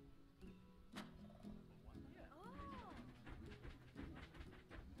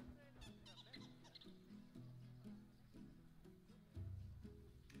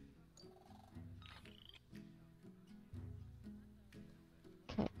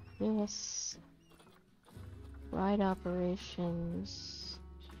 Okay, this ride operations,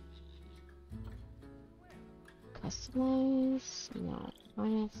 customize, no,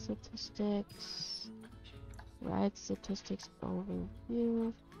 finance statistics, ride statistics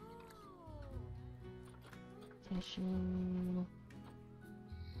overview, station,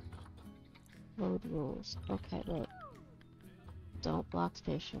 load rules. Okay, wait, don't block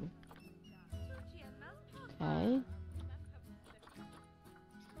station. Okay.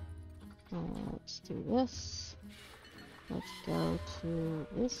 Let's do this. Let's go to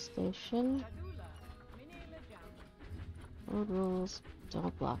this station. Road rules,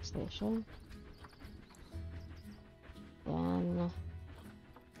 don't block station. Then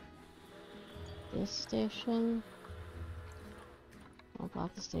this station. Don't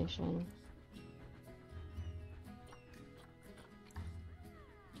block the station.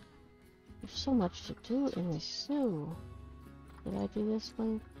 There's so much to do in this zoo. Did I do this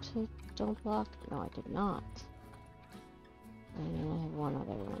one to don't block? No, I did not. And then I have one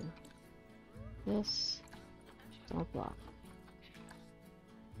other one. This, don't block.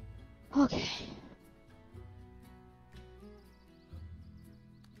 Okay.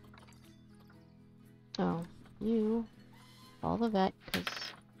 Oh, you, call the vet, because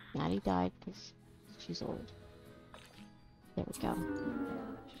Maddie died because she's old. There we go.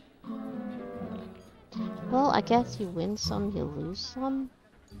 Well, I guess you win some, you lose some.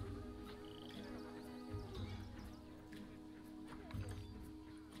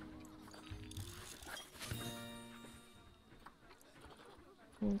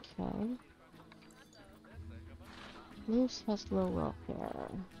 Okay. Moose has low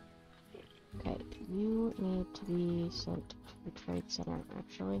welfare. Okay, you need to be sent to the trade center,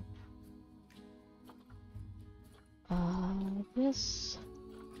 actually. This...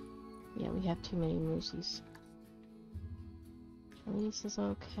 Yeah, we have too many moosies. Police is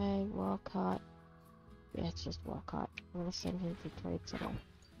okay, Walcott. Yeah, it's just Walcott. I'm gonna send him to trade center.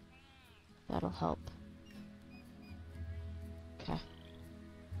 That'll help. Okay.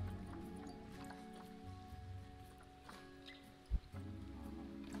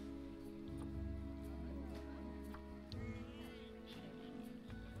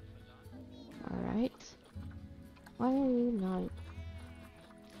 Alright. Why are you not...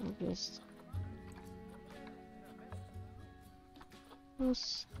 I'll just...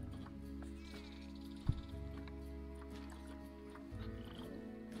 Moose.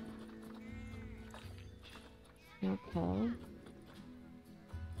 Okay.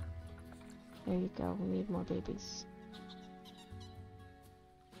 There you go, we need more babies.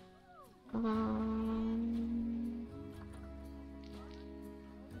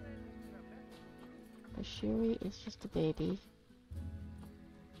 Bashiri is just a baby.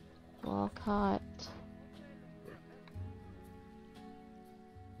 Walcott.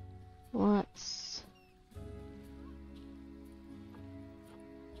 Let's...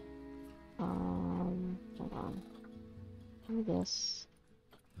 hold on. Do this.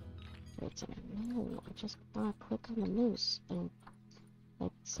 Wait a second. No, I just want to click on the moose and,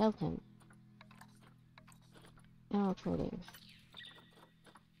 like, sell him. Now trading.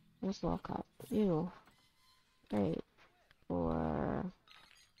 Where's Walcott? You. Great. For...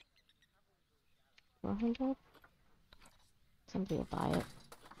 400? Somebody will buy it.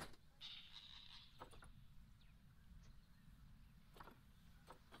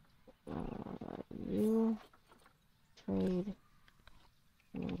 You trade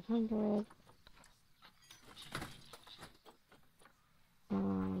 100.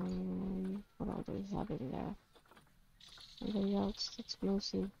 What all do we have in there? Anybody else? It's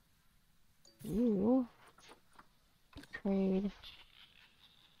mostly you. trade.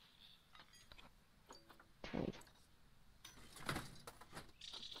 Trade.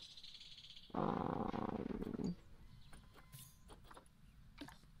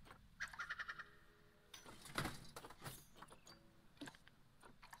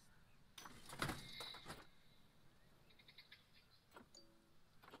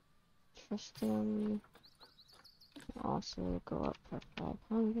 Tristan also go up for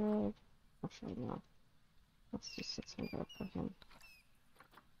 500. Actually, no. Let's do 600 for him.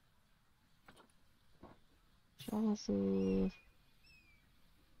 Jazzy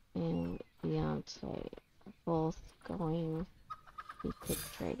and Beyonce are both going to be quick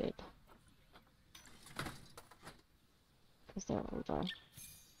traded. Because they're older.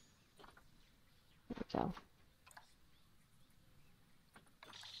 There we go.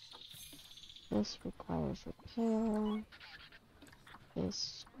 This requires repair.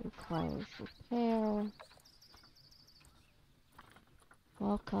 This requires repair.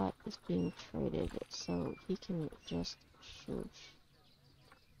 Walcott is being traded, so he can just shoot.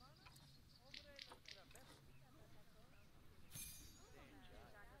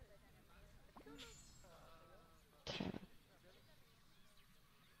 Okay.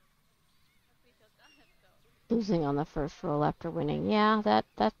 Losing on the first roll after winning. Yeah, that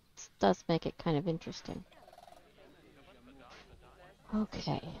does make it kind of interesting.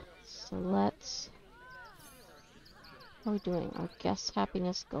 Okay, so let's... How are we doing? Our guest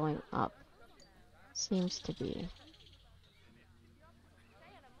happiness going up. Seems to be.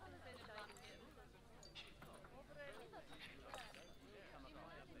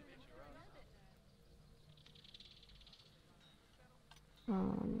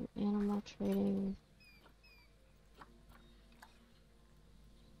 Animal trading.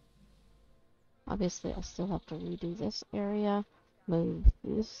 Obviously, I still have to redo this area. Move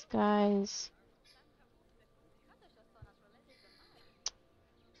these guys.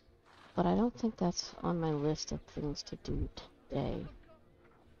 But I don't think that's on my list of things to do today.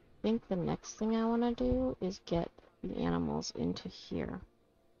 I think the next thing I want to do is get the animals into here.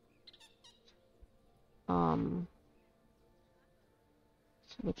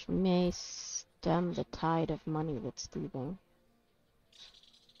 Which may stem the tide of money that's leaving.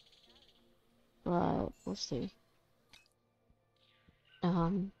 But we'll see.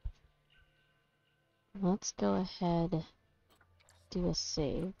 Let's go ahead, do a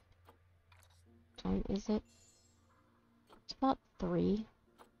save. What time is it? It's about 3.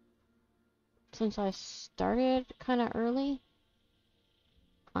 Since I started kind of early,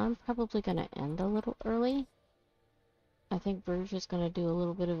 I'm probably going to end a little early. I think Bruges is going to do a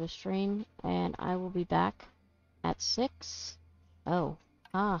little bit of a stream, and I will be back at 6. Oh,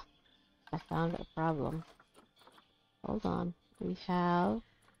 I found a problem. Hold on. We have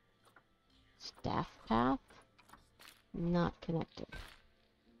staff path not connected.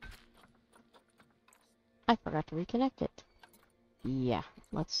 I forgot to reconnect it. Yeah,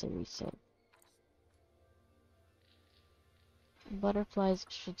 let's see reset. Butterflies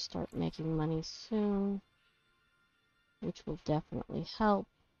should start making money soon, which will definitely help.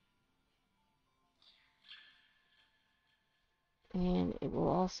 And it will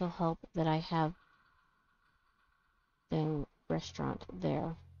also help that I have the restaurant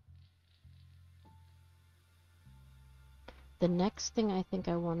there. The next thing I think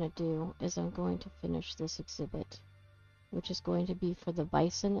I want to do is I'm going to finish this exhibit, which is going to be for the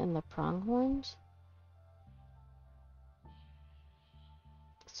bison and the pronghorns.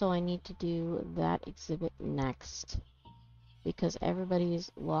 So I need to do that exhibit next, because everybody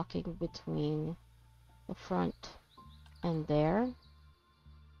is walking between the front and there.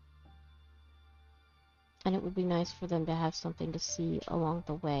 And it would be nice for them to have something to see along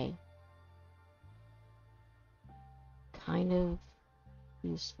the way. Kind of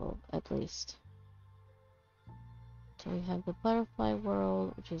useful, at least. So we have the butterfly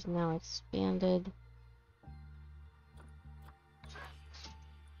world, which is now expanded.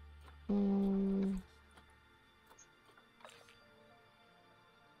 We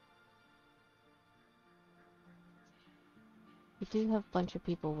do have a bunch of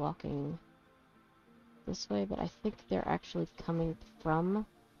people walking this way, but I think they're actually coming from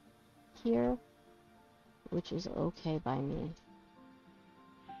here, which is okay by me.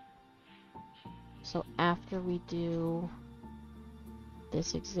 So after we do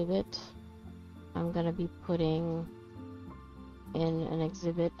this exhibit, I'm going to be putting in an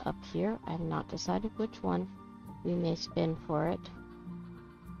exhibit up here. I have not decided which one. We may spin for it.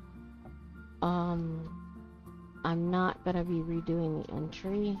 I'm not going to be redoing the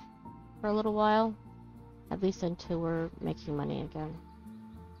entry for a little while, at least until we're making money again,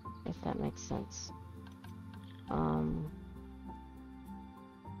 if that makes sense.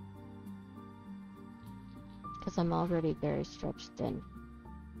 Because I'm already very stretched thin.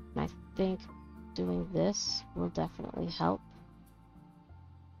 And I think doing this will definitely help.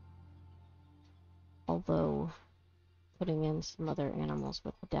 Although putting in some other animals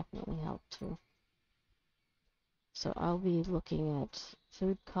would definitely help too. So I'll be looking at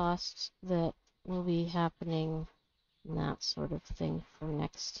food costs that will be happening and that sort of thing for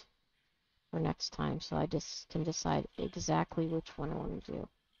next time, so I just can decide exactly which one I want to do.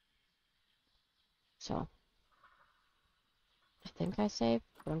 So I think I saved,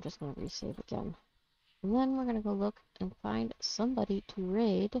 but I'm just going to resave again. And then we're going to go look and find somebody to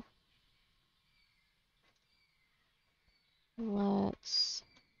raid. Let's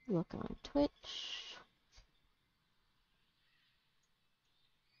look on Twitch.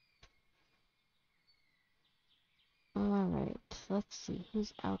 Alright, let's see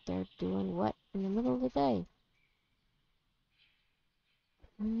who's out there doing what in the middle of the day.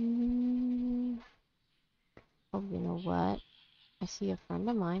 Oh, you know what? I see a friend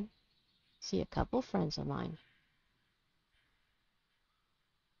of mine. See a couple friends of mine.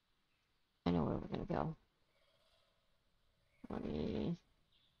 I know where we're going to go. Let me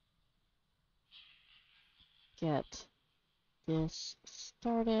get this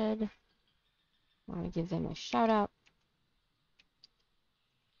started. I want to give them a shout out.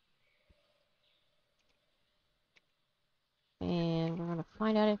 And we're going to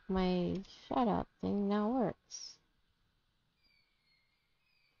find out if my shout out thing now works.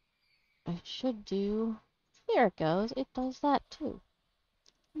 I should do... There it goes. It does that too.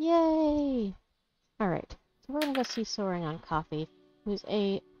 Yay! Alright, so we're going to go see Soaring on Coffee, who's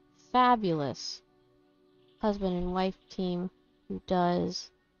a fabulous husband and wife team who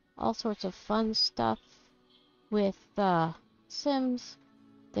does all sorts of fun stuff with Sims.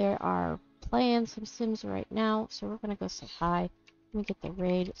 They are playing some Sims right now, so we're going to go say hi. Let me get the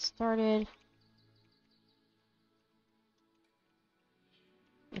raid started.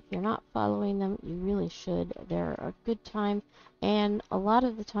 If you're not following them, you really should. They're a good time, and a lot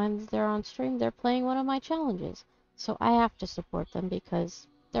of the times they're on stream, they're playing one of my challenges. So I have to support them because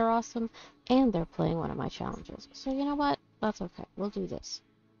they're awesome, and they're playing one of my challenges. So you know what? That's okay. We'll do this.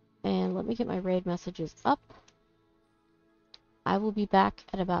 And let me get my raid messages up. I will be back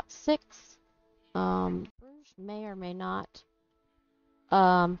at about 6. Bruges may or may not.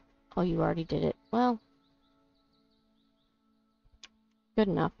 Oh, you already did it. Well, good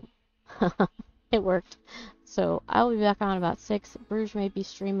enough. It worked. So I will be back on about 6. Bruges may be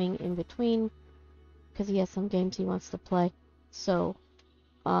streaming in between because he has some games he wants to play. So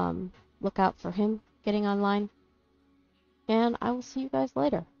look out for him getting online. And I will see you guys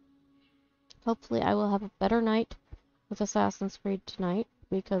later. Hopefully I will have a better night with Assassin's Creed tonight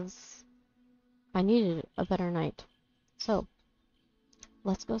because I needed a better night. So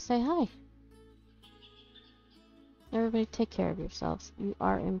let's go say hi. Everybody take care of yourselves. You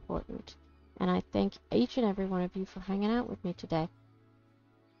are important. And I thank each and every one of you for hanging out with me today.